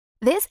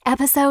This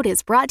episode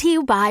is brought to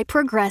you by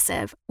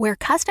Progressive, where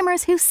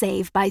customers who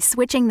save by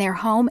switching their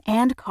home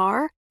and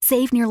car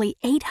save nearly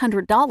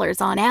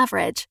 $800 on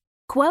average.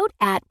 Quote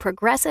at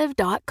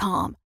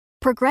Progressive.com.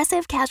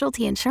 Progressive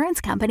Casualty Insurance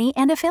Company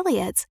and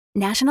Affiliates.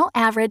 National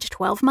average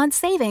 12-month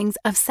savings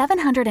of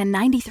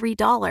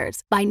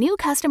 $793 by new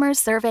customers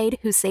surveyed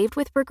who saved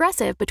with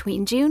Progressive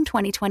between June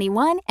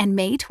 2021 and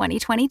May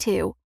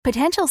 2022.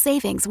 Potential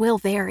savings will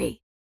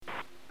vary.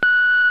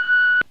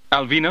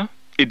 Alvina,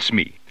 it's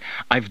me.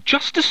 I've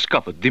just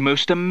discovered the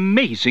most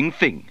amazing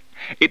thing.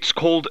 It's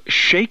called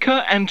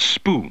Shaker and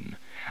Spoon,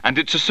 and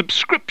it's a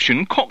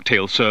subscription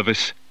cocktail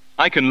service.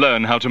 I can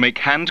learn how to make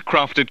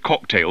handcrafted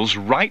cocktails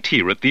right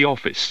here at the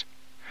office.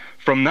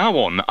 From now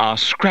on, our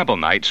Scrabble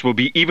nights will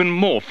be even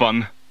more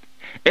fun.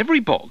 Every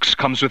box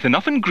comes with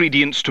enough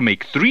ingredients to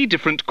make 3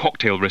 different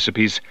cocktail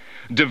recipes,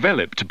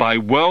 developed by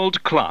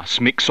world-class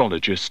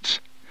mixologists.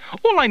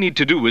 All I need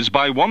to do is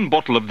buy 1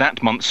 bottle of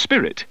that month's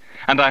spirit,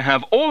 and I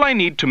have all I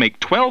need to make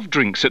 12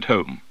 drinks at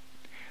home.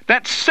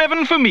 That's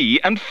 7 for me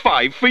and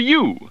 5 for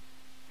you.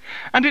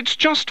 And it's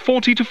just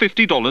 $40 to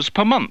 $50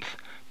 per month,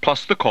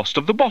 plus the cost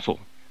of the bottle.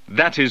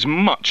 That is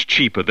much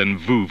cheaper than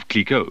Veuve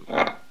Clicquot.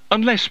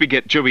 Unless we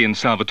get Joey and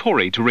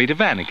Salvatore to raid a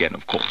van again,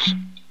 of course.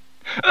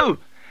 Oh,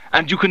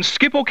 and you can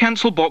skip or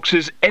cancel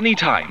boxes any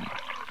time.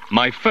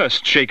 My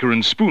first Shaker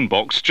and Spoon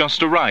box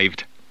just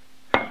arrived.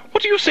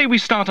 What do you say we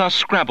start our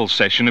Scrabble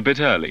session a bit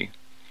early?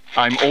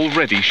 I'm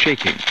already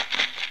shaking.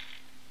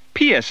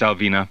 P.S.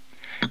 Alvina,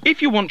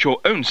 if you want your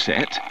own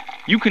set,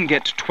 you can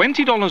get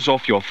 $20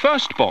 off your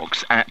first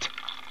box at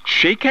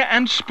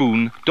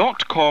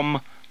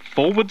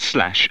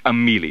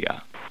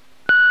shakerandSpoon.com/Amelia.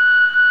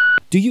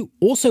 Do you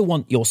also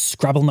want your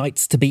Scrabble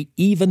nights to be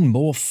even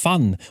more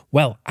fun?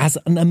 Well, as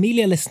an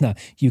Amelia listener,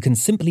 you can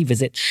simply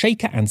visit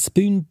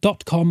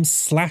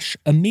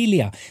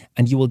shakerandSpoon.com/Amelia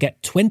and you will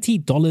get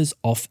 $20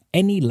 off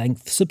any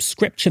length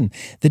subscription.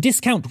 The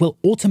discount will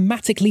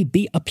automatically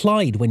be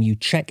applied when you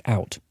check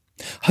out.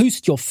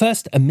 Host your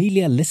first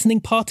Amelia listening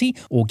party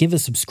or give a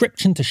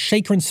subscription to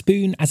Shaker and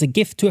Spoon as a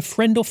gift to a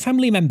friend or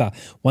family member.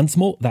 Once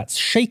more, that's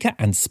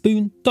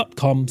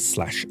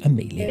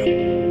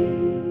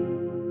shakerandSpoon.com/Amelia.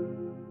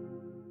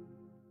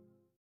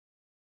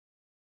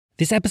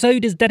 This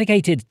episode is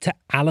dedicated to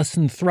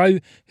Alison Throw,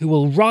 who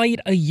will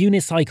ride a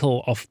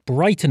unicycle off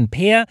Brighton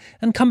Pier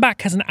and come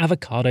back as an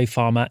avocado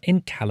farmer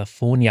in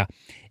California.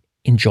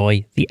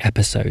 Enjoy the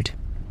episode.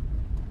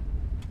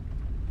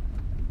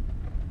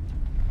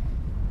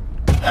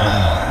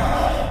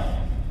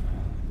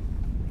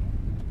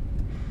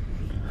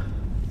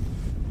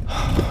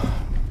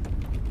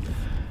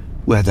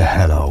 Where the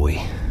hell are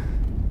we?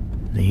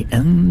 The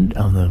end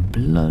of the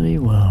bloody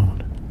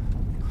world.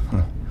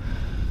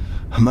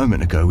 A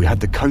moment ago we had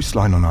the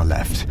coastline on our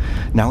left.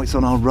 Now it's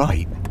on our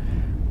right.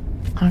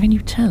 How can you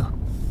tell?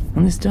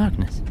 In this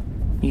darkness?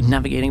 Are you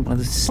navigating by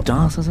the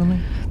stars or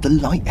something? The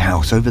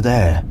lighthouse over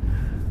there.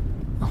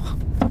 Oh,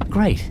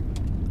 great.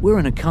 We're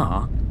in a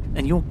car,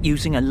 and you're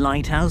using a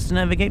lighthouse to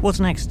navigate. What's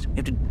next? You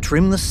have to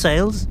trim the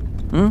sails?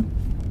 Oh.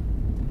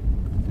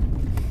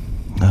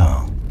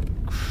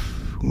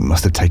 We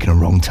must have taken a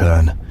wrong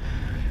turn.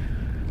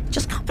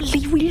 Just can't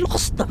believe we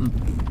lost them.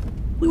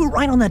 We were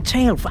right on their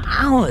tail for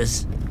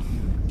hours.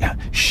 Yeah,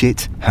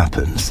 shit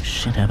happens.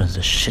 Shit happens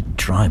to shit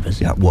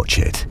drivers. Yeah, watch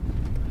it.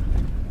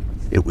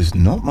 It was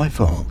not my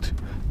fault.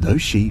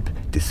 Those sheep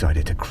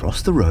decided to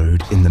cross the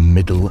road in the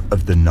middle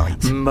of the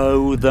night.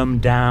 Mow them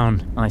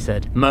down, I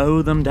said.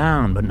 Mow them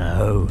down. But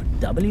no.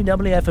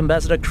 WWF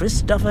Ambassador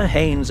Christopher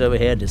Haynes over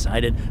here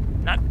decided,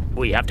 no,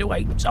 we have to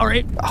wait.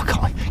 Sorry. Oh,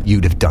 God,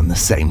 you'd have done the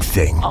same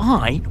thing.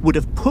 I would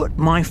have put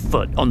my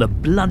foot on the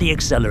bloody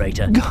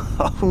accelerator.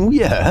 Oh,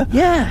 yeah?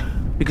 Yeah.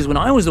 Because when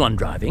I was the one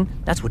driving,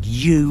 that's what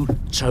you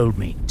told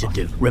me to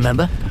do.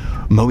 Remember?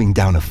 Mowing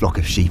down a flock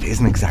of sheep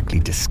isn't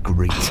exactly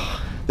discreet.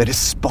 They'd have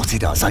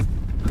spotted us. I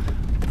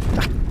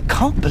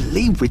can't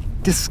believe we're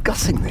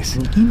discussing this.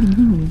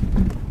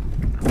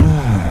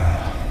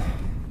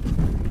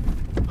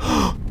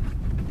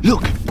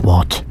 Look!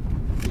 What?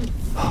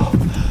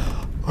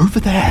 Over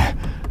there.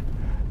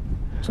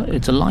 So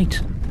it's a light.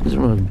 Is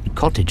there a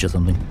cottage or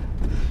something?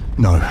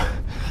 No,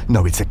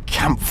 it's a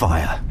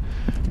campfire.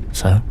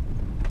 So?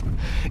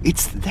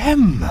 It's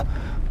them.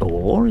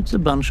 Or it's a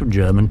bunch of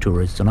German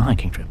tourists on a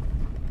hiking trip.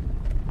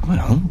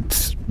 Well,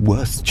 it's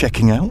worth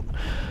checking out.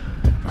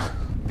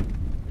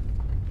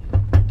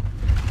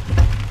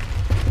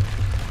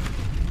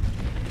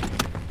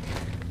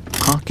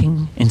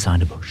 Parking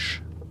inside a bush.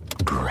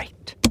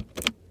 Great.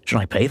 Should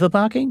I pay for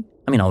parking?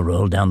 I mean, I'll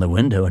roll down the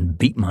window and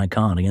beat my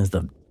car against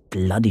the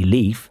bloody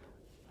leaf.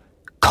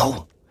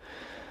 Cole,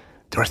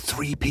 there are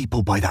 3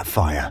 people by that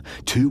fire.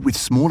 2 with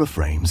smaller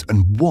frames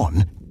and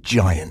 1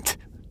 giant.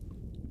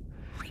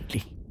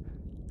 Really?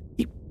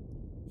 You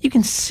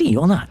can see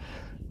all that?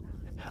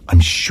 I'm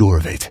sure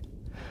of it.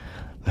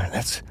 Now,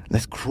 let's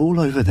crawl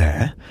over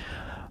there,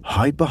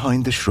 hide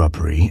behind the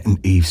shrubbery and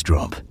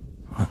eavesdrop.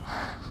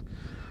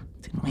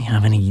 Didn't we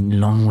have any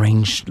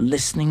long-range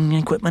listening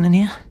equipment in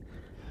here?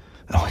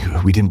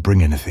 Oh, we didn't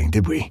bring anything,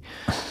 did we?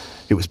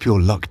 It was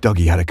pure luck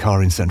Dougie had a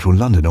car in central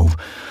London, or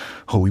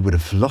we would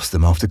have lost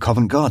them after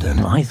Covent Garden.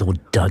 I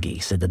thought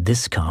Dougie said that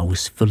this car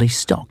was fully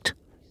stocked.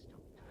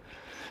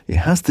 It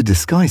has the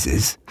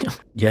disguises.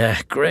 Yeah,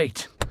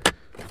 great.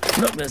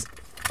 Look, there's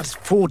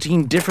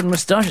 14 different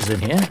moustaches in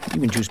here.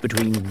 You can choose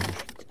between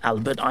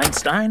Albert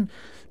Einstein,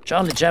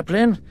 Charlie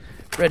Chaplin,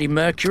 Freddie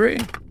Mercury,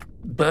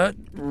 Burt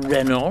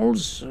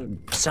Reynolds,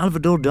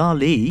 Salvador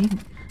Dali,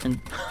 and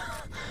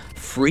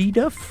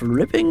Frida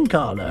flipping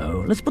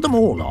Kahlo. Let's put them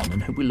all on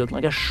and hope we look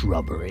like a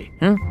shrubbery,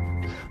 huh?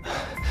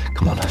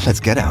 Come on, let's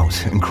get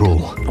out and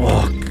crawl.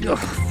 Oh, God.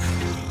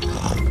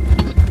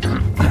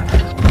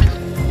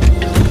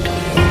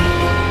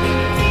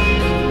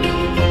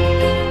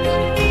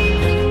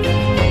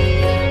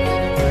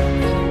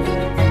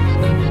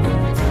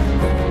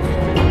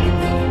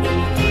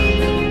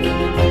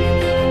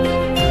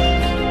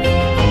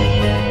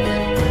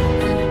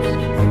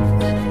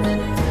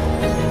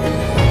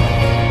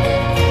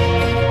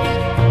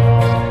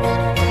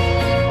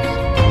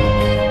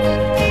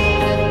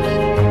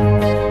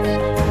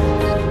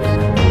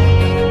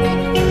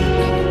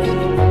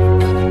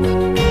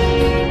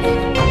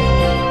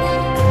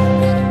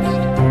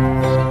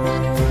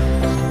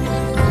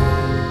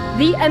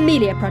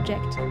 Amelia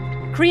Project,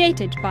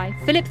 created by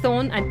Philip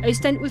Thorne and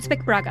Øystein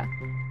Ulsbeck Braga,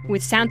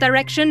 with sound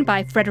direction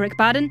by Frederick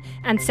Baden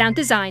and sound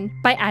design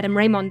by Adam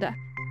Raymonda.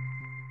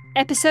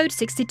 Episode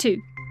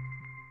 62.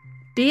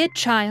 Dear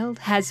Child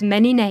Has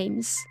Many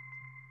Names.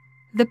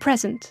 The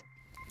Present.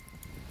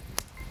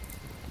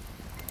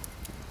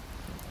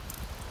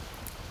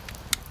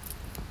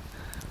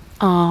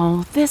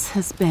 Oh, this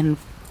has been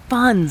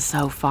fun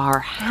so far,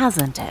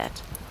 hasn't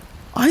it?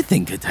 I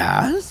think it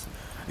has.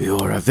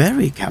 You're a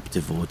very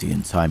captive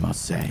audience, I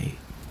must say.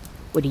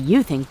 What do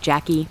you think,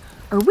 Jackie?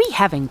 Are we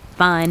having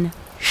fun?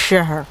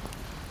 Sure.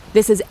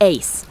 This is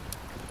Ace.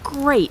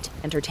 Great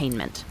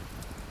entertainment.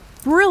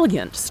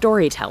 Brilliant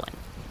storytelling.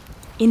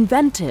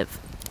 Inventive.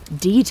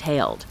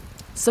 Detailed.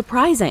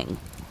 Surprising.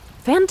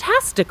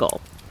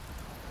 Fantastical.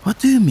 What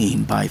do you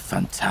mean by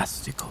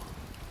fantastical?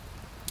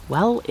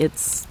 Well,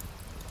 it's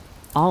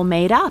all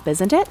made up,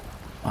 isn't it?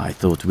 I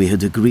thought we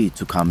had agreed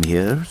to come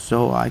here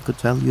so I could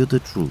tell you the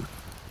truth.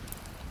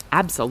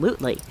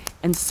 Absolutely.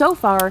 And so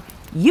far,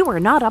 you are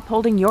not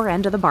upholding your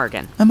end of the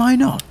bargain. Am I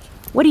not?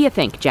 What do you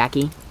think,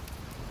 Jackie?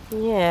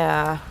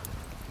 Yeah.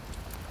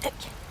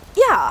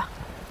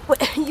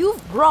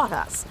 You've brought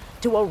us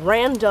to a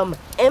random,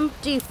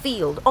 empty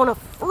field on a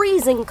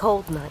freezing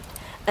cold night.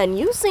 And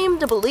you seem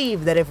to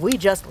believe that if we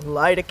just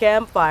light a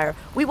campfire,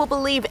 we will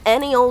believe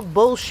any old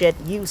bullshit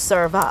you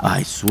serve up.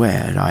 I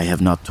swear I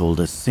have not told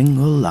a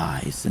single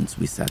lie since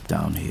we sat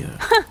down here.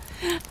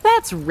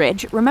 That's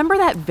rich. Remember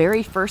that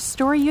very first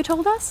story you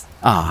told us?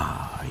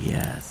 Ah,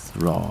 yes,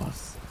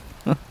 Ross.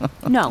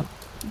 No,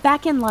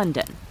 back in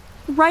London.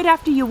 Right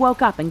after you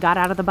woke up and got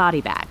out of the body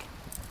bag.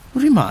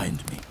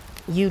 Remind me.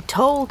 You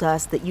told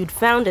us that you'd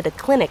founded a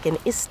clinic in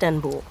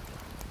Istanbul.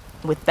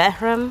 With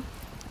Behram,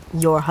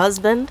 your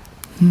husband.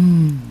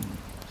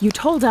 You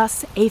told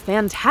us a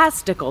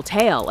fantastical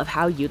tale of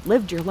how you'd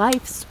lived your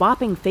life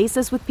swapping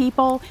faces with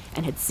people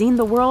and had seen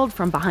the world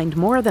from behind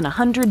more than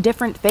 100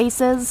 different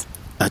faces.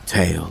 A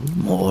tale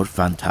more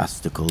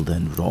fantastical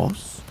than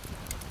Ross?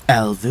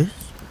 Elvis?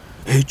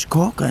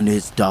 Hitchcock and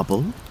his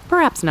double?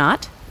 Perhaps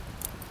not.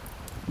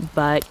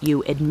 But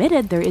you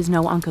admitted there is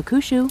no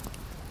Ankakushu.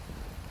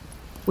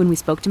 When we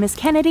spoke to Miss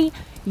Kennedy,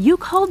 you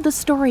called the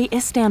story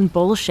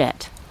Istanbul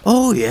shit.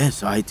 Oh,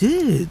 yes, I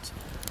did.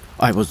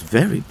 I was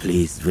very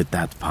pleased with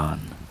that pun.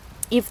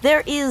 If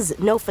there is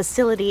no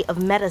facility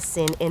of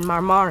medicine in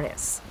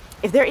Marmaris,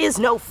 if there is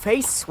no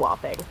face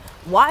swapping,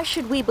 why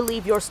should we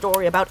believe your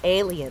story about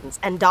aliens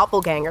and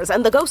doppelgangers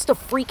and the ghost of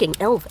freaking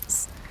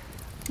Elvis?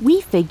 We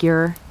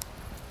figure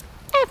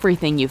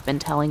everything you've been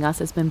telling us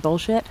has been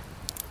bullshit.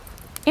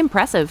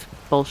 Impressive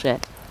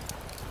bullshit.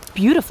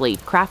 Beautifully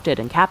crafted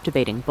and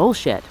captivating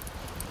bullshit.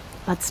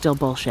 But still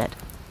bullshit.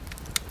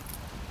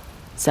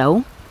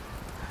 So,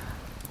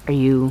 are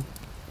you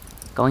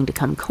going to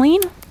come clean?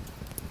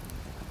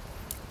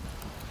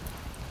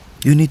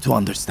 You need to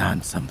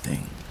understand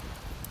something.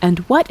 And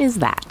what is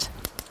that?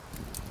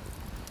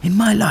 In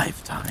my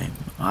lifetime,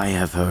 I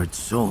have heard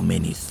so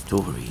many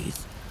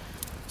stories.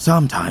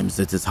 Sometimes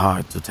it is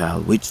hard to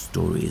tell which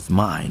story is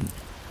mine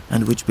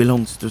and which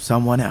belongs to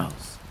someone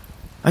else.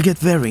 I get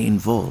very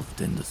involved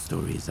in the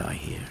stories I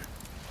hear.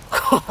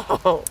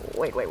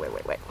 Wait.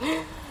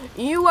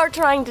 You are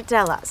trying to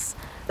tell us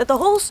that the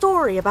whole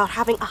story about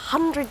having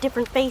 100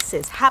 different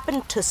faces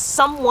happened to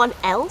someone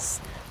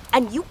else?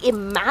 And you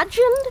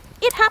imagined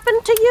it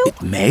happened to you?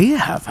 It may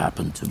have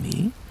happened to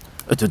me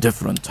at a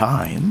different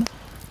time.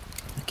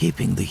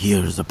 Keeping the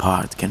years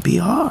apart can be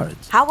hard.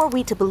 How are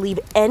we to believe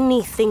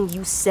anything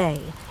you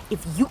say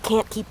if you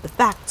can't keep the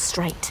facts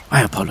straight?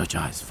 I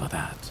apologize for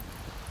that.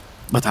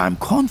 But I'm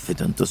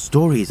confident the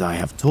stories I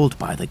have told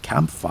by the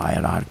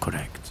campfire are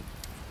correct.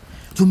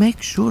 To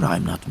make sure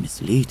I'm not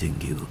misleading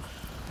you,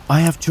 I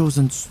have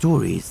chosen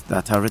stories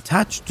that are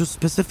attached to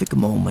specific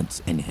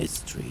moments in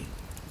history.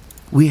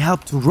 We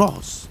helped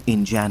Ross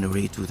in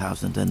January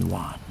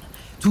 2001,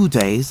 2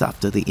 days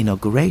after the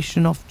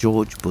inauguration of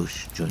George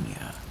Bush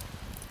Jr.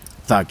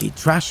 Thuggy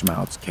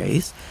Trashmouth's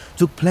case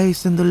took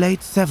place in the late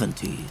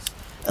 70s,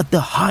 at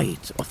the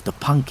height of the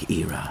punk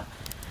era,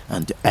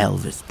 and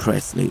Elvis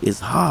Presley is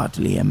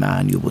hardly a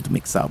man you would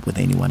mix up with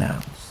anyone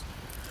else.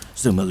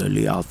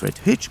 Similarly, Alfred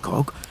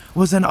Hitchcock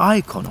was an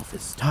icon of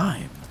his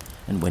time,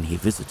 and when he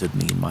visited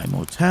me in my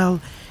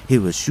motel, he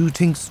was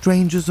shooting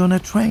Strangers on a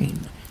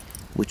Train,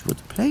 which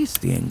would place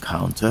the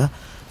encounter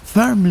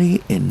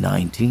firmly in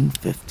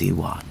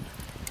 1951.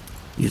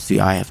 You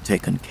see, I have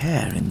taken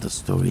care in the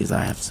stories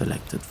I have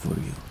selected for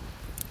you.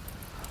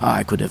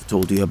 I could have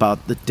told you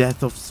about the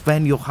death of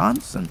Sven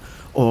Johansson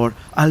or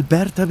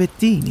Alberta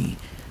Bettini,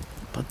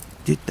 but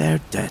did their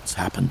deaths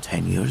happen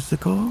 10 years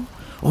ago?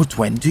 Or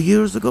 20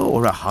 years ago?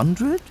 Or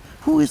 100?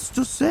 Who is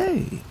to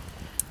say?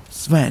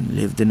 Sven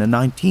lived in a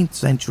 19th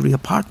century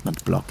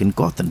apartment block in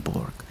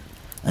Gothenburg,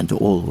 and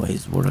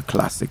always wore a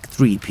classic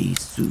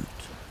three-piece suit.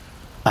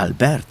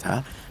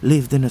 Alberta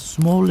lived in a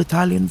small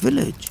Italian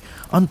village,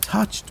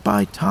 untouched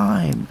by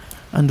time,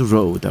 and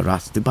rode a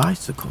rusty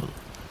bicycle.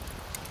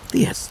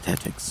 The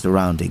aesthetics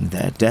surrounding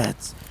their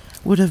deaths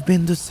would have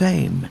been the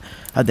same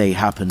had they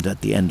happened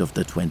at the end of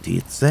the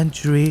 20th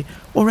century,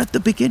 or at the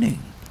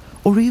beginning,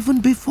 or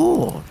even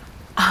before.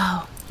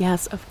 Oh,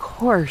 yes, of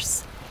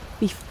course.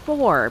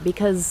 Before,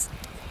 because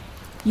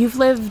you've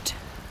lived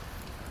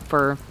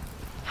for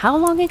how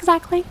long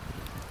exactly?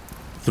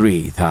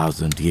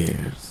 3,000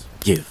 years,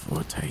 give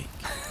or take.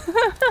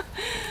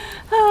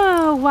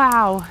 Oh,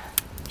 wow.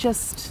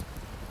 Just...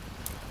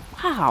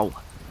 wow.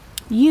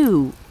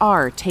 You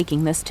are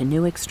taking this to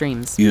new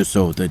extremes. You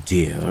saw the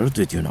deer,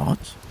 did you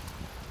not?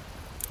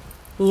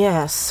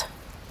 Yes.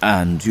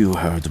 And you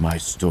heard my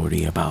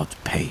story about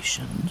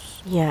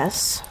patience?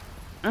 Yes.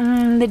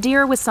 The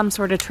deer was some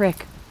sort of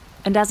trick.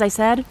 And as I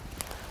said,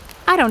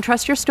 I don't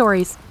trust your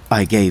stories.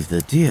 I gave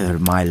the deer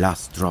my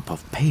last drop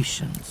of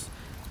patience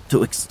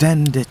to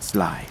extend its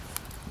life.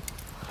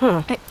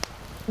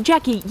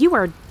 Jackie, you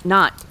are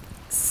not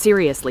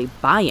seriously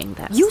buying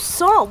this. You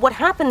saw what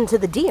happened to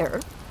the deer.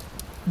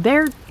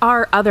 There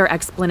are other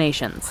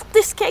explanations.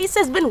 This case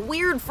has been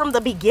weird from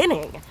the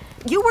beginning.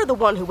 You were the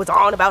one who was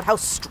on about how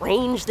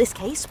strange this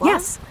case was.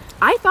 Yes,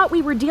 I thought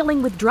we were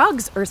dealing with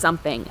drugs or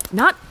something,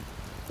 not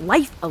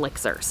life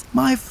elixirs.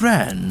 My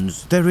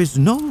friends, there is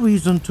no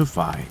reason to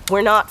fight.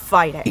 We're not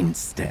fighting.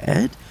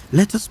 Instead,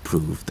 let us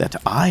prove that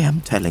I am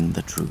telling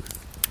the truth.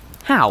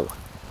 How?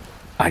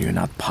 Are you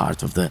not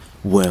part of the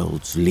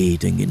world's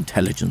leading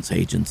intelligence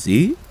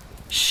agency?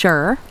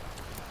 Sure.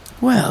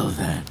 Well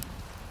then.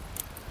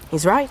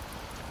 He's right.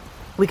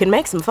 We can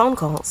make some phone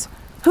calls.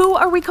 Who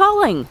are we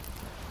calling?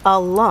 A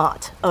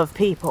lot of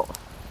people.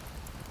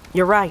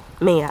 You're right,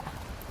 Mia.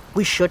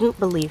 We shouldn't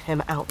believe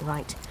him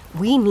outright.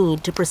 We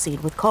need to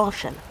proceed with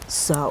caution.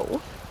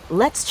 So,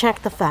 let's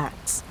check the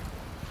facts.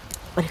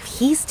 But if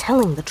he's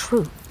telling the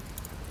truth,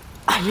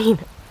 I mean,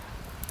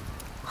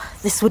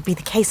 this would be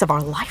the case of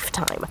our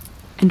lifetime.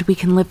 And we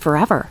can live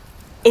forever.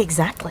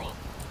 Exactly.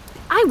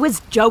 I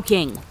was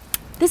joking.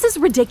 This is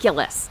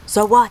ridiculous.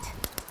 So what?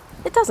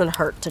 It doesn't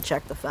hurt to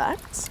check the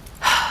facts.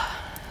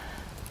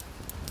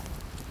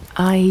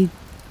 I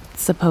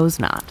suppose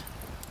not.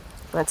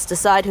 Let's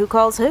decide who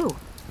calls who.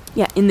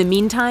 Yeah, in the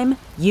meantime,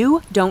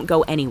 you don't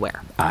go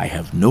anywhere. I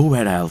have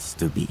nowhere else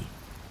to be.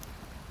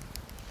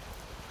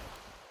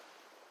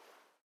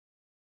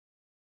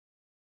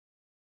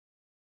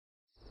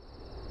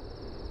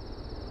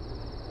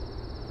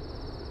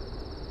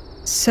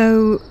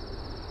 So,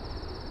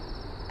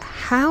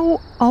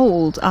 how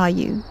old are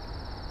you?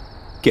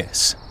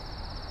 Guess.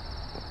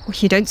 Well,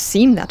 you don't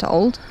seem that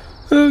old.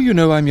 Oh, you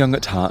know I'm young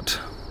at heart.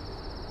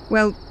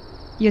 Well,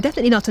 you're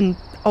definitely not an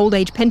old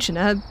age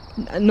pensioner,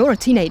 nor a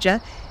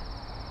teenager.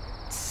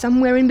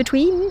 Somewhere in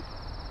between?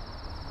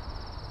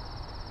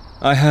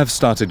 I have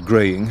started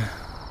greying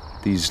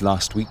these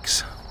last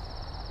weeks.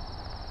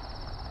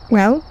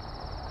 Well?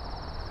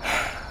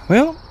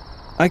 Well,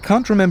 I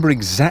can't remember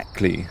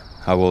exactly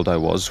how old I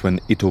was when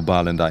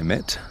Itobal and I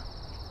met,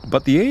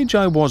 but the age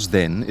I was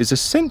then is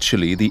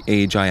essentially the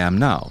age I am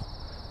now.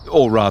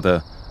 Or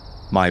rather,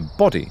 my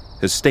body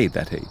has stayed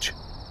that age.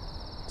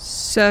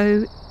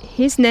 So,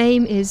 his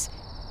name is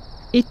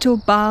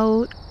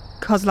Itobal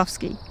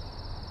Kozlovsky.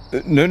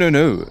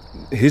 No.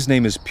 His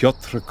name is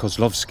Piotr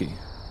Kozlovsky.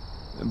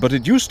 But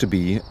it used to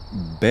be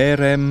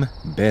Berem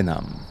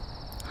Benam.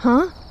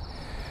 Huh?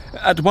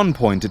 At one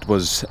point it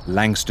was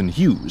Langston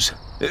Hughes.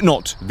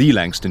 Not the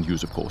Langston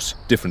Hughes, of course.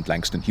 Different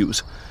Langston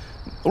Hughes.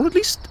 Or at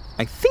least,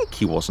 I think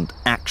he wasn't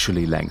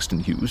actually Langston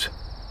Hughes.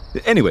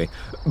 Anyway,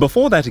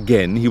 before that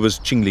again, he was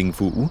Qingling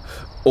Fu.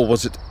 Or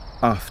was it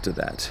after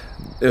that?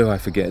 Oh, I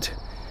forget.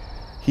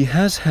 He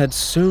has had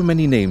so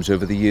many names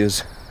over the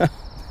years.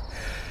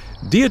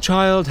 Dear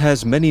child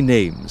has many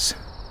names.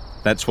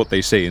 That's what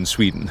they say in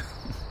Sweden.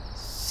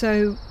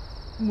 So,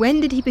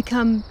 when did he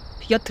become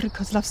Piotr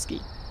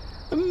Kozlovsky?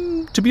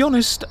 To be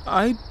honest,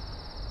 I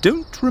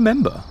don't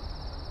remember.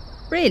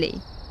 Really?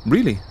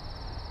 Really?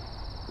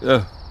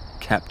 Oh,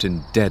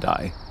 Captain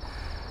Deadeye.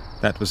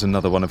 That was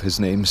another one of his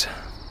names.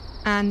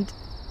 And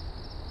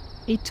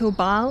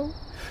Itobal?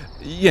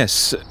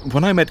 Yes,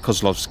 when I met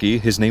Kozlovsky,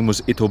 his name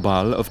was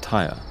Itobal of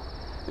Tyre.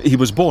 He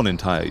was born in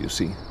Tyre, you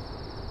see.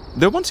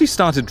 Though once he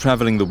started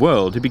traveling the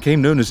world, he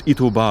became known as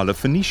Itobal of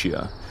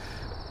Phoenicia.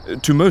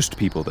 To most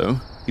people, though,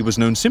 he was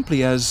known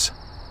simply as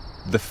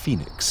the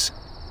Phoenix.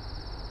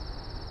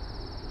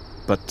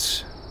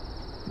 But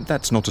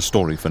that's not a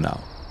story for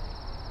now.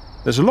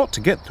 There's a lot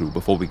to get through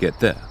before we get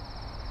there.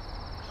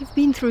 You've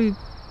been through,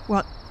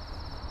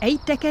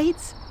 8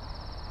 decades?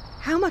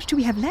 How much do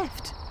we have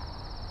left?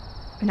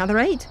 Another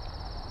 8?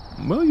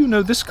 Well, you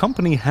know, this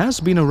company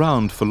has been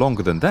around for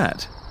longer than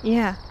that.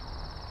 Yeah.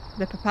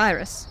 The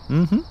papyrus.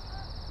 Mm-hmm.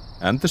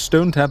 And the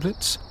stone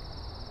tablets.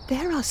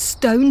 There are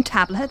stone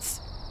tablets?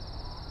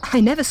 I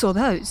never saw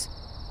those.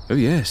 Oh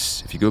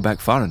yes, if you go back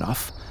far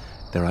enough,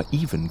 there are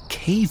even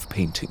cave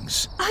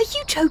paintings. Are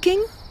you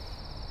joking?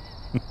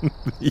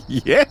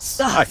 Yes,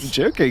 I'm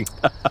joking.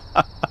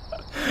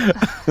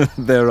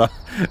 There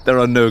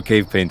are no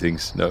cave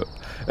paintings, no.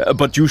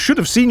 But you should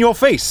have seen your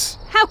face.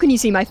 How can you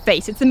see my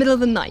face? It's the middle of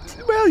the night.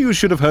 Well, you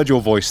should have heard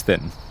your voice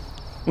then.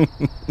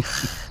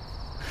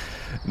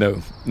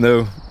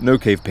 No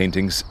cave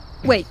paintings.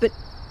 Wait, but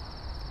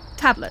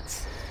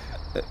tablets?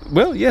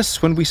 Well,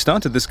 yes, when we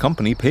started this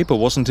company, paper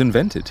wasn't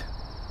invented.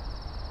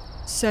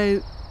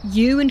 So,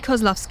 you and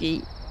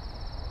Kozlovsky,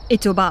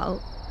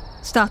 Itobal,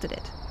 started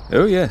it?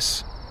 Oh,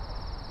 yes.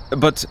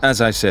 But, as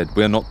I said,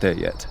 we're not there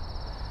yet.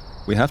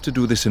 We have to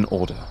do this in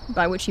order.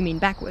 By which you mean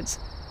backwards?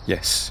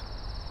 Yes.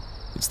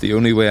 It's the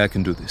only way I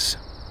can do this.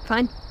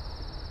 Fine.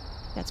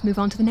 Let's move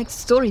on to the next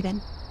story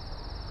then.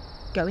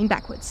 Going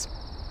backwards.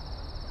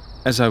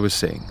 As I was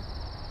saying,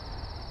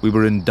 we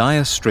were in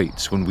dire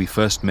straits when we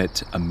first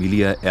met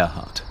Amelia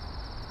Earhart.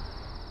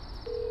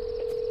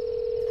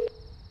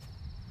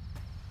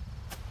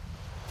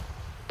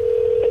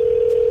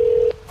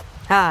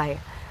 Hi,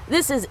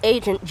 this is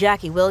Agent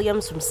Jackie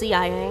Williams from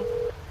CIA.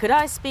 Could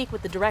I speak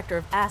with the Director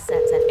of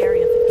Assets at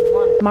Area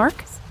 51?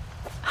 Mark?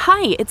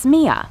 Hi, it's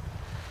Mia.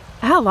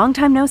 Long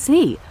time no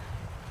see.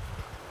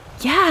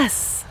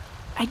 Yes,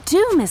 I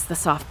do miss the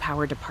soft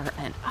power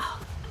department.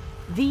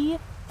 The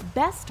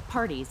best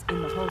parties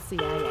in the whole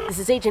CIA. This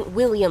is Agent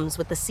Williams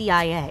with the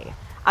CIA.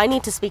 I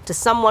need to speak to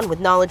someone with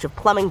knowledge of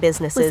plumbing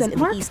businesses in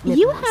Mark, the East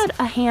Midlands. you had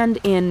a hand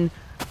in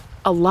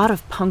a lot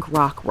of punk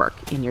rock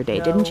work in your day,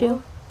 didn't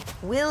you?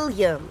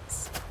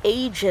 Williams.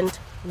 Agent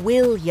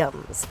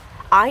Williams.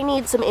 I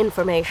need some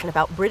information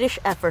about British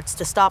efforts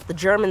to stop the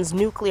Germans'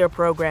 nuclear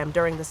program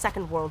during the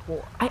Second World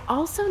War. I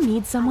also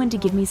need someone to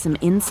give me some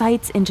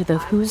insights into the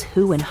who's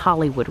who in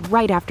Hollywood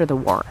right after the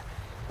war.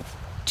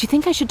 Do you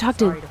think I should talk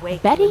to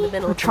Betty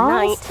or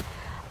Charles?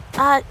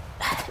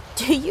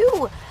 Do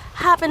you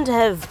happen to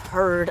have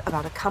heard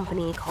about a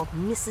company called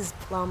Mrs.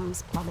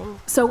 Plum's Plumbing?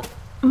 So,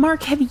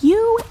 Mark, have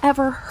you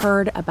ever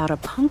heard about a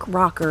punk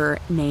rocker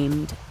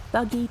named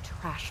Thuggy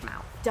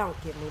Trashmouth?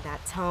 Don't give me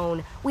that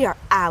tone. We are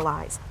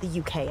allies, the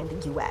UK and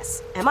the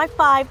US,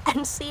 MI5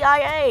 and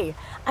CIA.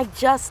 I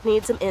just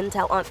need some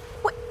intel on...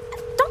 What?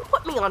 Don't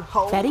put me on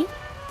hold. Betty?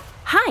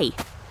 Hi,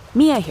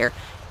 Mia here.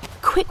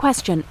 Quick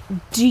question.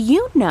 Do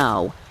you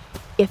know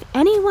if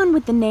anyone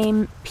with the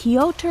name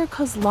Pyotr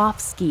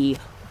Kozlovsky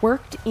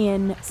worked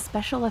in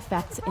special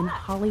effects in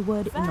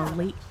Hollywood in the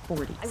late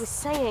 40s? I was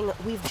saying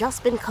we've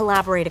just been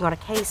collaborating on a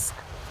case.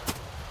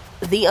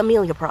 The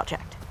Amelia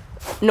Project.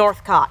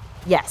 Northcott,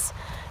 yes.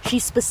 She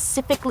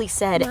specifically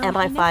said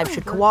MI5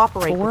 should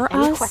cooperate with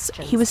any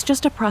questions. He was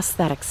just a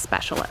prosthetic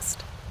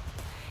specialist.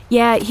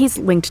 Yeah, he's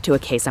linked to a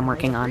case I'm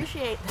working on. I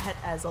appreciate that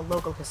as a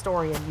local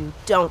historian, you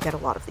don't get a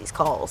lot of these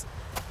calls.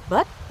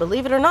 But,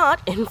 believe it or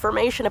not,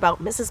 information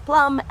about Mrs.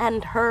 Plum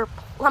and her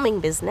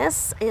plumbing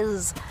business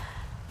is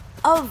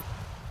of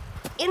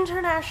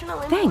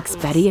international importance. Thanks,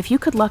 Betty. If you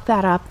could look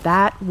that up,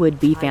 that would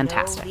be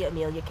fantastic. I know the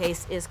Amelia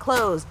case is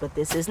closed, but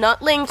this is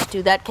not linked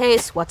to that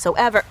case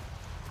whatsoever.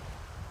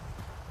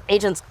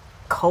 Agents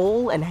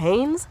Cole and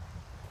Haynes?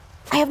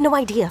 I have no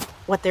idea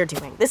what they're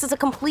doing. This is a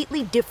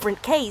completely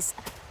different case.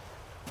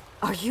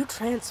 Are you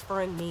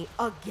transferring me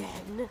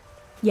again?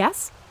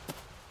 Yes?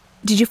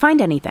 Did you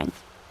find anything?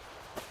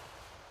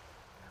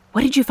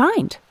 What did you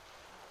find?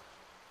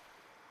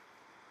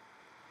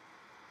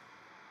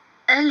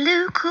 A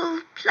local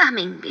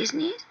plumbing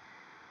business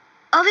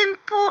of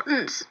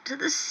importance to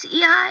the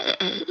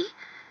CIA.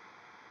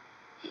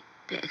 It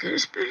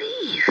beggars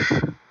belief.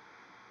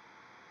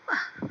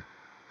 Well,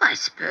 I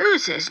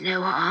suppose there's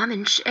no harm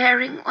in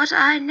sharing what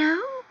I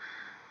know.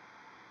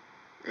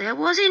 There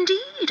was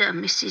indeed a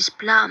Mrs.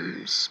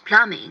 Plum's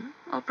Plumbing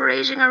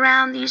operating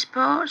around these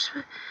parts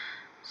for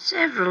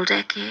several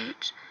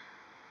decades.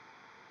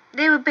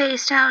 They were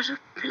based out of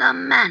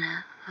Plum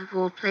Manor, of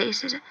all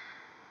places, a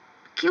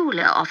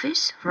peculiar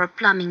office for a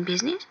plumbing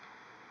business.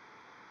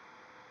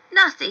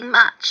 Nothing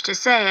much to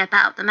say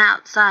about them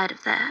outside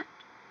of that.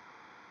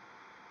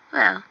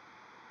 Well,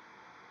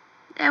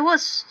 there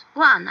was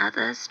one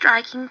other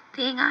striking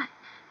thing I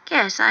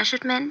guess I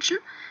should mention.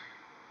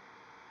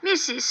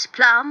 Mrs.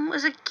 Plum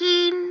was a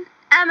keen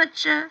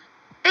amateur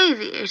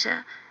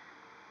aviator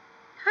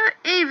Her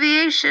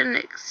aviation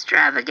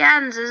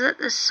extravaganzas at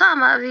the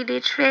summer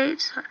village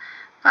fates were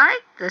quite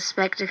the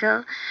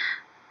spectacle.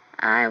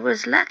 I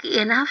was lucky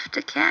enough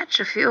to catch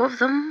a few of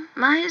them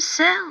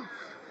myself.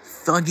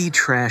 Thuggy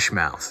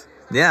Trashmouth.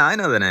 Yeah, I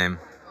know the name.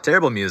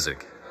 Terrible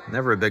music.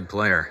 Never a big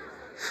player.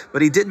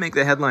 But he did make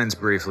the headlines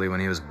briefly when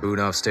he was booed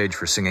off stage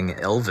for singing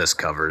Elvis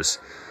covers.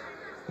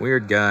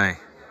 Weird guy.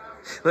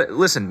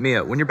 Listen,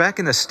 Mia, when you're back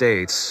in the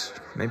States,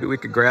 maybe we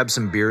could grab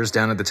some beers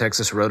down at the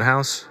Texas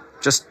Roadhouse?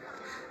 Just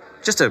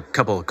a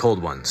couple of cold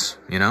ones,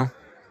 you know?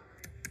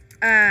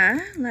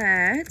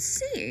 Let's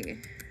see.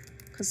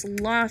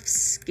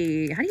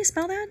 Kozlovsky. How do you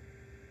spell that?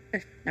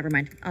 Never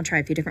mind. I'll try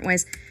a few different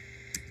ways.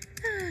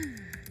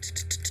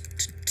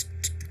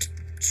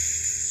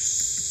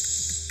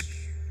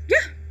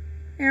 Yeah,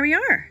 there we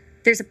are.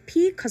 There's a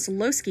P.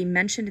 Kozlowski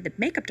mentioned in the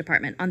makeup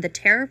department on The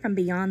Terror from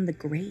Beyond the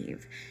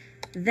Grave.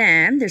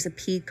 Then there's a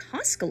P.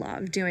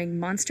 Koskolov doing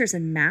Monsters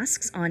and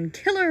Masks on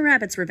Killer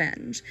Rabbit's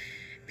Revenge.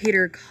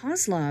 Peter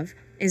Kozlov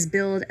is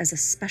billed as a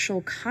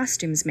special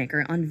costumes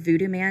maker on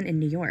Voodoo Man in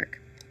New York.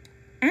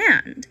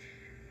 And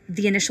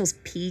the initials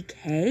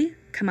PK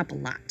come up a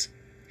lot.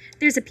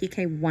 There's a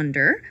PK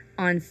Wonder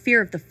on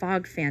Fear of the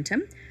Fog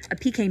Phantom, a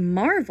PK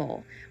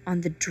Marvel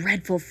on The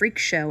Dreadful Freak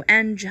Show,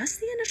 and just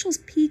the initials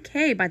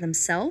PK by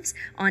themselves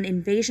on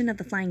Invasion of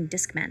the Flying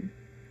Discmen.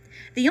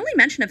 The only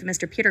mention of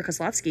Mr. Peter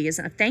Kozlowski is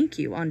a thank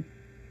you on...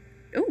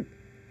 Ooh,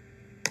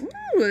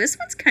 this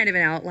one's kind of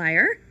an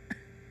outlier.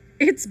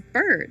 It's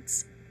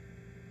Birds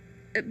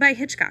by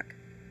Hitchcock.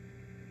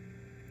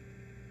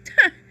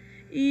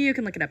 You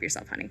can look it up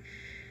yourself, honey.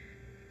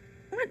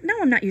 What? No,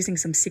 I'm not using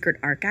some secret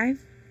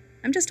archive.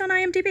 I'm just on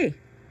IMDb.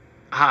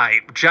 Hi,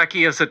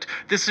 Jackie Izzet.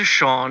 This is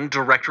Sean,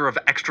 Director of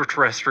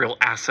Extraterrestrial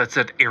Assets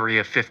at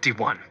Area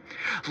 51.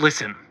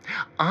 Listen,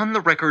 on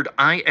the record,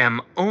 I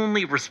am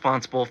only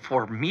responsible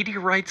for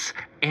meteorites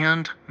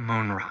and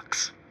moon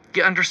rocks.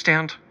 You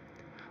understand?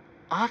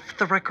 Off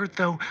the record,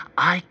 though,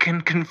 I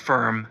can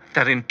confirm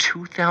that in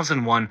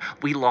 2001,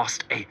 we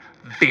lost a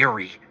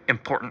very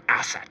important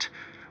asset.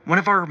 One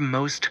of our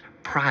most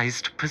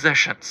prized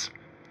possessions.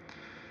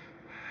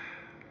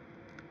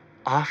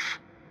 Off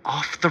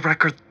the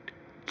record,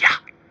 yeah,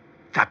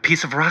 that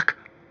piece of rock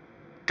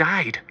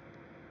died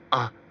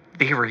a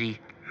very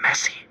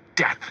messy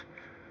death.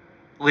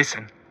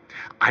 Listen,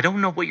 I don't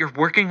know what you're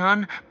working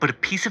on, but a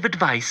piece of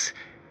advice,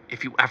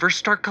 if you ever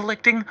start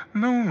collecting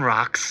moon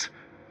rocks,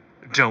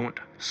 don't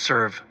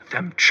serve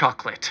them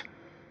chocolate.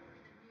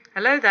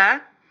 Hello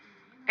there.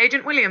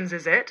 Agent Williams,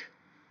 is it?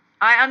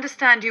 I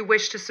understand you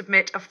wish to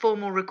submit a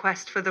formal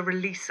request for the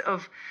release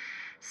of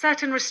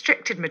certain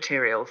restricted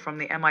material from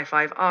the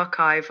MI5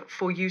 archive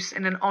for use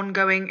in an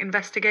ongoing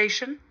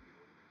investigation.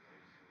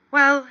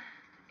 Well,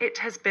 it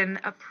has been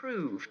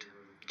approved.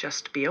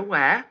 Just be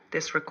aware,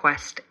 this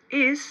request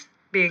is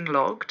being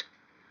logged.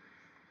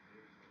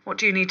 What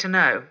do you need to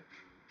know?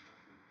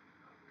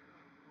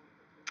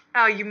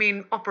 Oh, you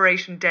mean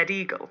Operation Dead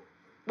Eagle?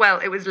 Well,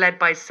 it was led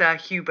by Sir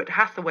Hubert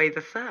Hathaway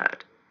III.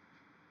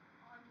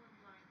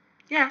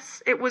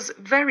 Yes, it was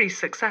very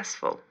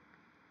successful.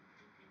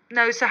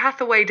 No, Sir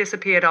Hathaway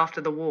disappeared after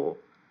the war.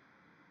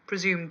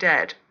 Presumed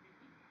dead.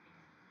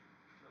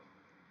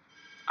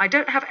 I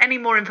don't have any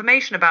more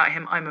information about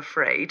him, I'm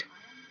afraid.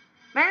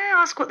 May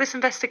I ask what this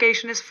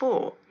investigation is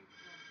for?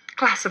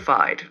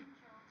 Classified.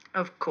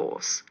 Of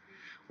course.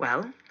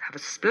 Well, have a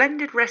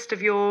splendid rest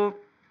of your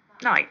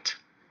night,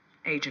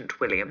 Agent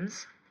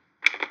Williams.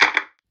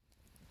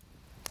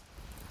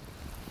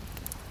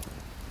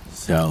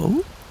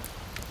 So,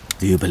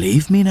 do you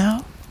believe me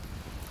now?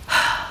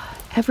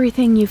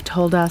 Everything you've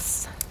told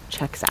us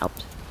checks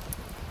out.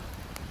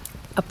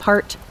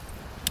 Apart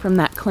from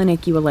that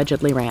clinic you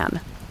allegedly ran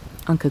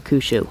on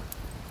Kakushu.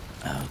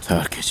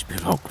 Turkish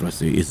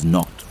bureaucracy is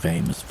not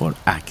famous for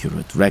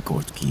accurate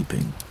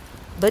record-keeping.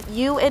 But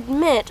you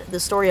admit the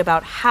story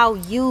about how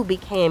you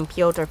became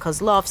Pyotr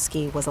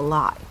Kozlovsky was a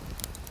lie.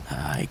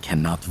 I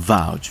cannot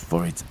vouch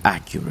for its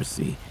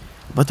accuracy,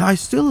 but I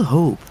still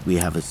hope we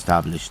have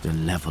established a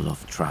level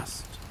of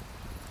trust.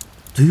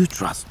 Do you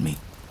trust me?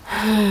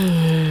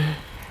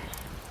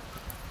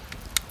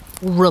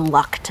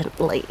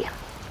 Reluctantly.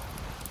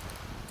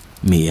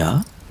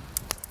 Mia?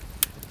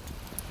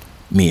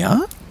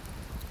 Mia?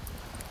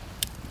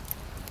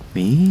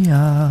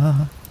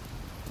 Mia?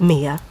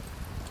 Mia,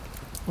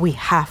 we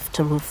have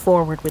to move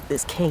forward with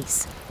this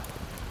case.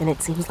 And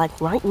it seems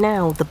like right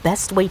now the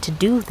best way to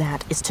do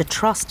that is to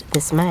trust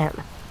this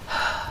man.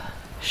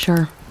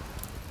 Sure.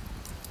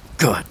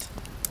 Good.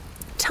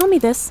 Tell me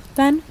this,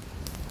 then.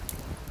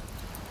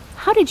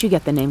 How did you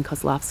get the name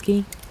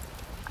Kozlovsky?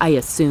 I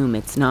assume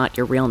it's not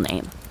your real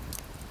name.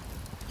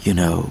 You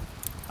know,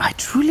 I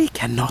truly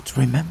cannot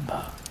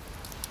remember.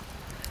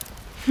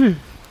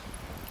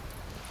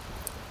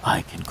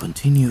 I can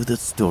continue the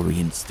story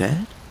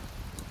instead.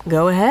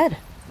 Go ahead.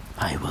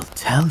 I will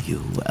tell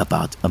you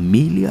about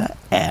Amelia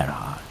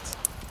Earhart.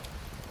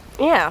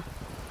 Yeah,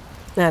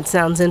 that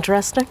sounds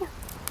interesting.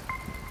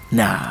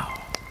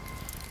 Now,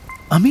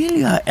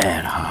 Amelia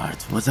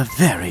Earhart was a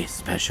very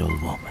special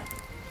woman.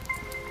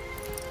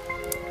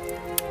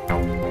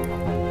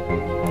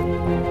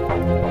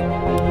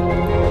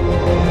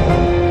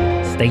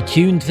 Stay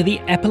tuned for the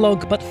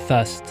epilogue, but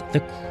first,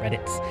 the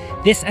credits.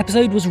 This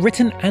episode was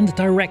written and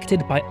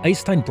directed by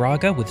Øystein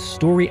Brage, with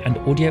story and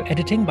audio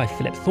editing by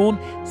Philip Thorne,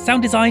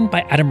 sound design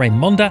by Adam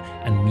Raymonda,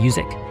 and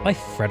music by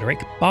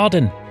Frederick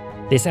Barden.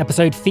 This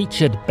episode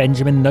featured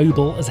Benjamin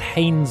Noble as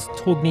Haynes,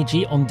 Torgny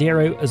G.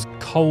 Ondero as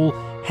Cole,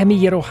 Hemi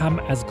Yeroham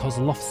as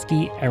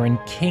Kozlovsky, Erin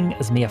King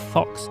as Mia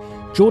Fox,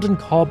 Jordan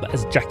Cobb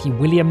as Jackie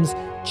Williams,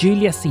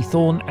 Julia C.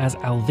 Thorne as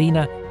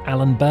Alvina,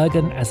 Alan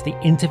Bergen as the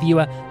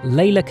interviewer,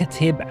 Layla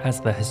Khatib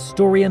as the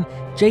historian,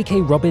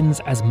 J.K. Robbins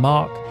as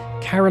Mark,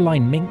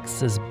 Caroline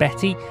Minks as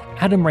Betty,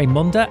 Adam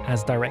Raymonda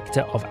as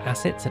Director of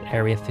Assets at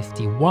Area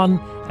 51,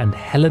 and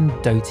Helen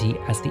Doty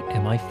as the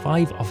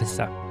MI5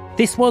 officer.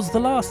 This was the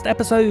last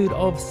episode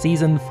of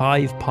Season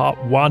 5, Part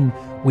 1.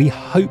 We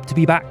hope to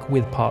be back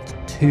with Part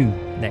 2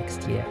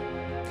 next year.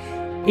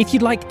 If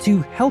you'd like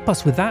to help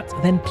us with that,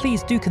 then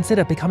please do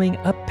consider becoming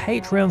a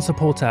Patreon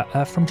supporter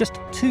from just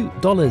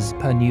 $2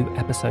 per new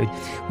episode.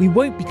 We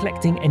won't be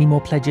collecting any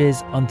more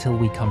pledges until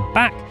we come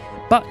back,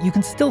 but you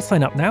can still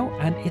sign up now,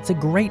 and it's a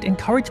great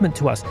encouragement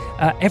to us.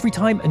 Every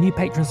time a new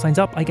patron signs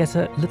up, I get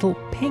a little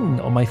ping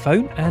on my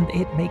phone, and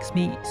it makes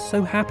me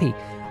so happy.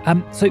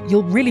 So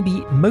you'll really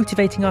be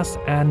motivating us,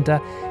 and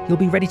you'll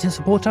be ready to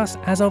support us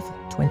as of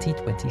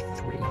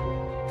 2023.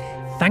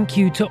 Thank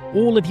you to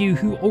all of you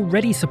who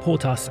already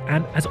support us,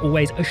 and as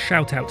always, a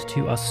shout out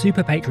to our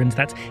super patrons.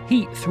 That's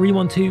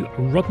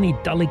Heat312, Rodney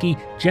Dullaghy,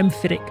 Jem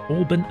Fiddick,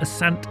 Alban,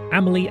 Asant,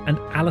 Amelie and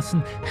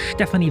Alison,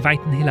 Stephanie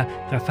Weitenhiller,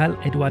 Rafael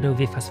Eduardo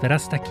Vifas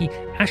Verastaki,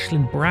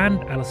 Ashlyn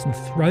Brand, Alison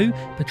Throw,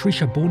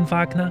 Patricia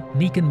Bornwagner,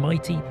 Megan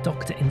Mighty,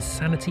 Dr.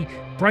 Insanity,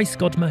 Bryce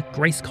Godmer,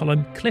 Grace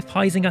Collum, Cliff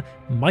Heisinger,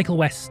 Michael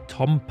West,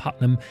 Tom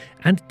Putnam,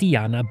 and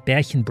Diana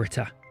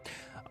Berchenbritter.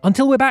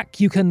 Until we're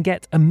back, you can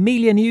get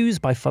Amelia News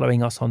by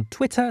following us on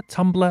Twitter,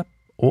 Tumblr,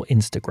 or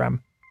Instagram.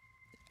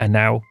 And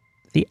now,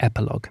 the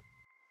epilogue.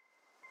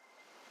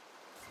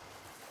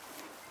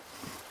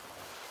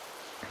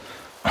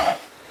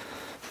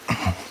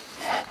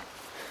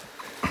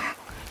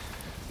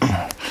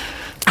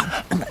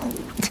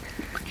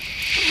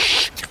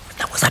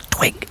 That was a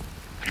twig.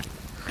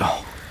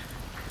 Oh.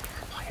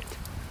 Quiet.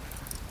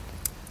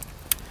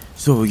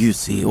 So you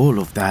see, all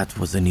of that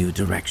was a new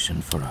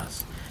direction for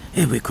us.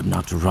 We could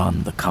not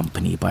run the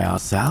company by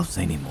ourselves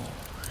anymore.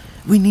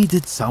 We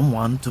needed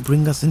someone to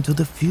bring us into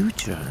the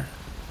future.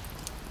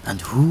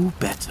 And who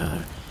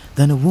better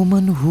than a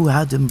woman who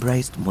had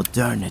embraced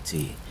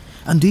modernity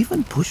and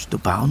even pushed the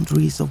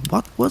boundaries of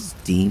what was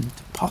deemed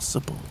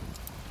possible.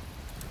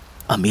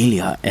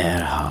 Amelia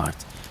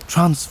Earhart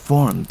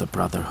transformed the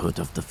Brotherhood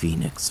of the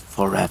Phoenix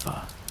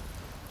forever.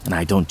 And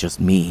I don't just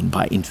mean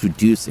by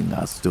introducing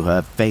us to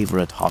her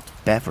favorite hot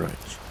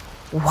beverage.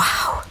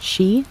 Wow.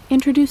 She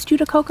introduced you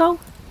to cocoa?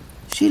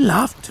 She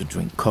loved to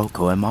drink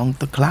cocoa among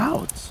the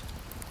clouds.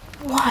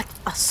 What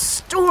a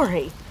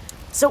story!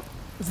 So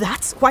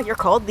that's why you're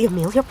called the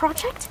Amelia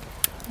Project?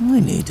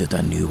 We needed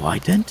a new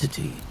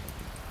identity.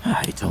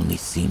 It only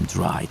seemed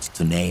right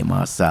to name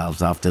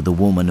ourselves after the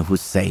woman who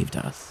saved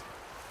us.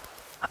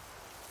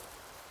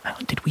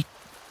 Did we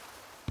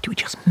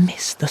just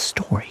miss the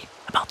story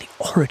about the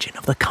origin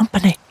of the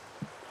company?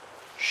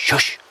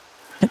 Shush!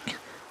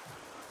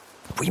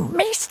 We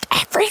missed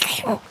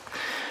everything.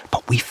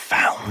 But we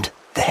found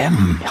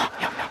them.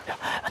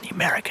 And the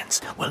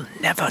Americans will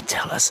never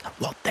tell us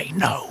what they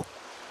know.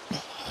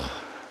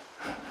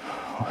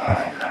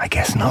 I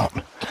guess not.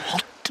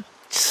 Hot,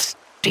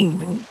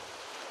 steaming,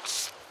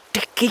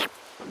 sticky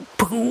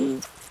poo.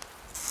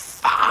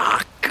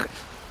 Fuck.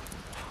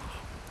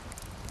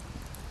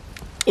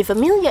 If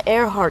Amelia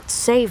Earhart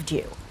saved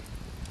you,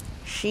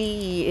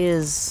 she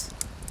is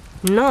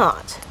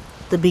not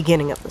the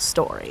beginning of the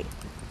story.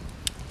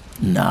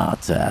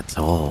 Not at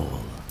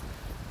all.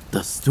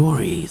 The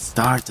story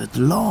started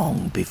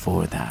long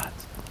before that.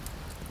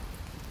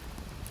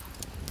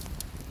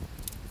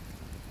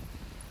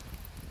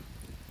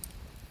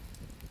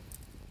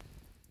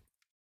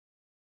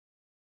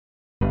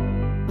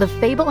 The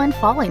Fable and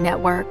Folly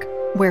Network,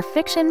 where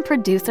fiction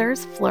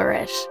producers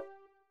flourish.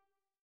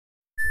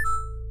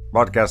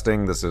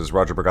 Broadcasting, this is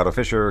Roger Brigado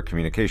Fisher,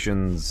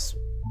 Communications,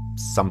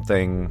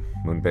 something,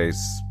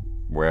 Moonbase,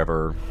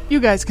 wherever. You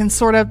guys can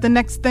sort out the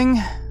next thing.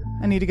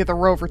 I need to get the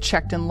rover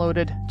checked and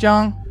loaded.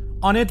 Jung?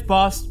 On it,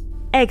 boss.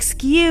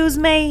 Excuse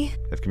me?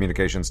 If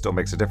communication still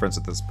makes a difference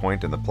at this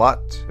point in the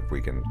plot, if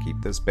we can keep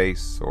this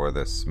base or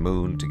this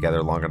moon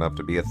together long enough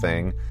to be a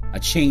thing. I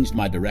changed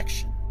my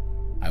direction.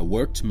 I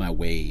worked my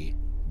way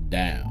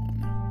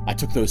down. I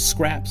took those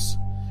scraps,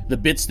 the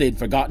bits they'd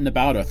forgotten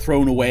about or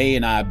thrown away,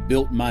 and I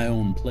built my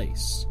own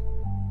place.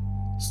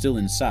 Still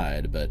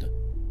inside, but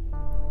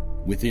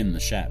within the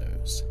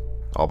shadows.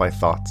 All my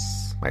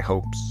thoughts, my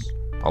hopes,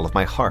 all of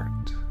my heart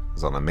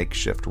is on a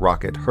makeshift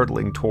rocket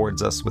hurtling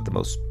towards us with the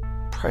most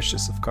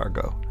precious of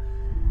cargo.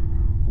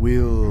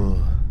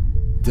 We'll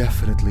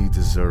definitely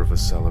deserve a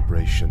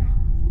celebration.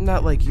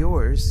 Not like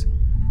yours.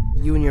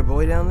 You and your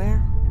boy down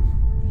there?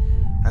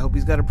 I hope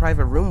he's got a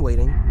private room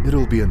waiting.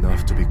 It'll be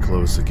enough to be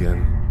close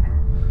again.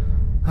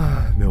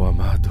 Meu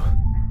amado.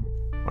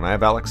 One When I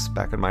have Alex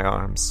back in my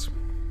arms,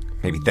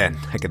 maybe then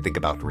I can think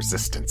about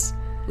resistance.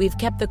 We've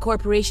kept the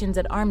corporations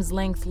at arm's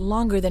length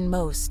longer than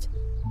most.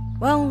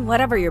 Well,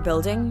 whatever you're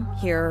building,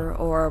 here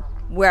or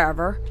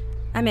wherever,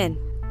 I'm in.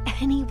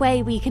 Any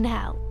way we can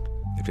help.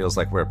 It feels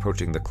like we're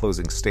approaching the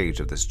closing stage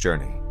of this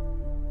journey.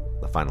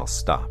 The final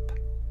stop.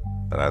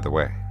 But either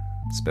way,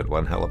 it's been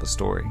one hell of a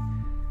story.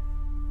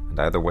 And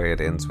either way,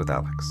 it ends with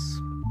Alex.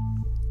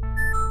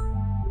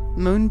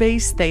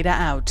 Moonbase Theta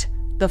out,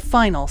 the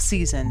final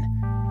season.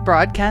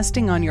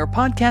 Broadcasting on your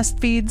podcast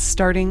feeds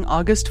starting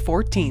August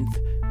 14th.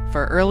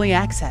 For early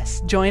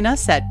access, join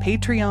us at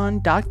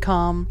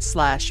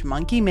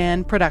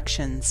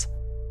patreon.com/monkeymanproductions.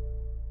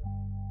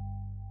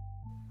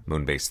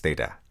 Moonbase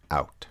Theta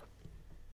out.